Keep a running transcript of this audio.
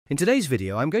In today's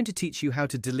video, I'm going to teach you how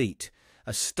to delete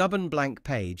a stubborn blank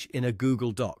page in a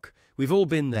Google Doc. We've all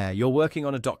been there. You're working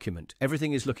on a document.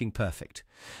 Everything is looking perfect.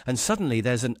 And suddenly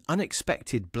there's an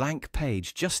unexpected blank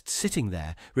page just sitting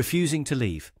there, refusing to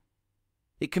leave.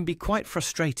 It can be quite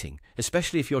frustrating,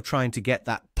 especially if you're trying to get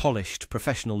that polished,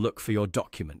 professional look for your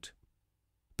document.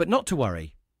 But not to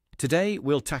worry. Today,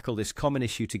 we'll tackle this common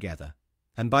issue together.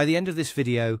 And by the end of this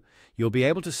video, you'll be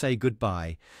able to say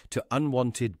goodbye to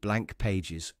unwanted blank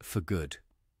pages for good.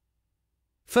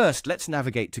 First, let's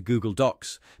navigate to Google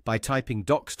Docs by typing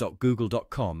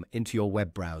docs.google.com into your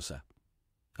web browser.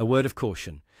 A word of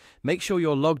caution, make sure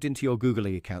you're logged into your Google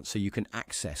account so you can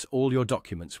access all your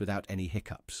documents without any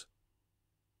hiccups.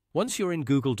 Once you're in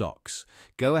Google Docs,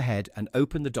 go ahead and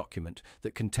open the document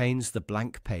that contains the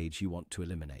blank page you want to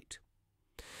eliminate.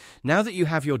 Now that you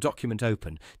have your document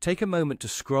open, take a moment to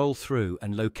scroll through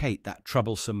and locate that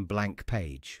troublesome blank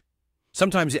page.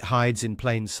 Sometimes it hides in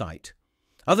plain sight.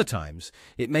 Other times,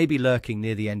 it may be lurking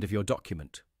near the end of your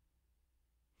document.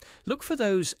 Look for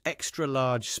those extra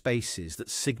large spaces that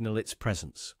signal its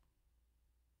presence.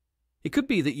 It could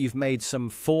be that you've made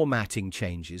some formatting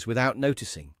changes without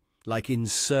noticing, like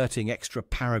inserting extra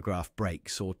paragraph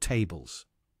breaks or tables.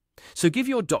 So give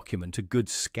your document a good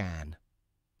scan.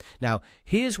 Now,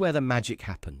 here's where the magic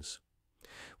happens.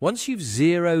 Once you've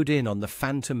zeroed in on the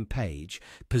phantom page,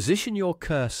 position your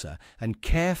cursor and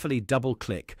carefully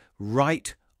double-click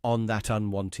right on that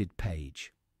unwanted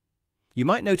page. You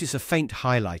might notice a faint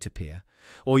highlight appear,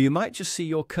 or you might just see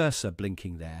your cursor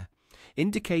blinking there,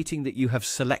 indicating that you have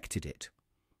selected it.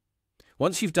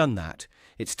 Once you've done that,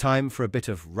 it's time for a bit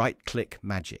of right-click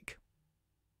magic.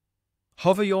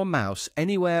 Hover your mouse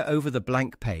anywhere over the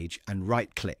blank page and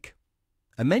right-click.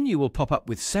 A menu will pop up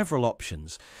with several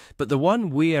options, but the one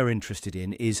we are interested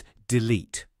in is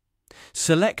Delete.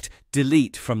 Select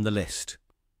Delete from the list.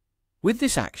 With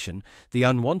this action, the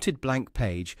unwanted blank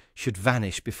page should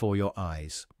vanish before your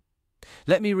eyes.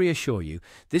 Let me reassure you,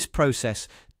 this process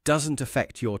doesn't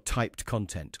affect your typed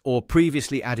content or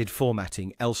previously added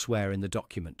formatting elsewhere in the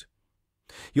document.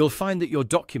 You'll find that your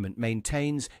document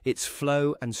maintains its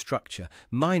flow and structure,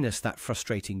 minus that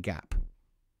frustrating gap.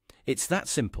 It's that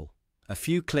simple. A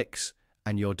few clicks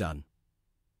and you're done.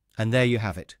 And there you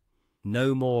have it.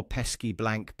 No more pesky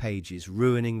blank pages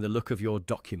ruining the look of your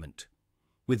document.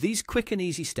 With these quick and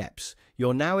easy steps,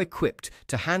 you're now equipped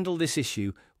to handle this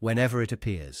issue whenever it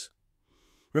appears.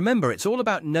 Remember, it's all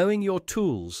about knowing your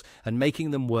tools and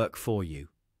making them work for you.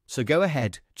 So go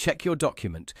ahead, check your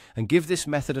document, and give this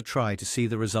method a try to see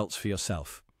the results for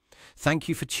yourself. Thank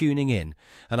you for tuning in,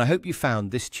 and I hope you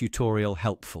found this tutorial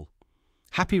helpful.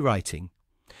 Happy writing,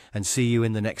 and see you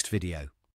in the next video.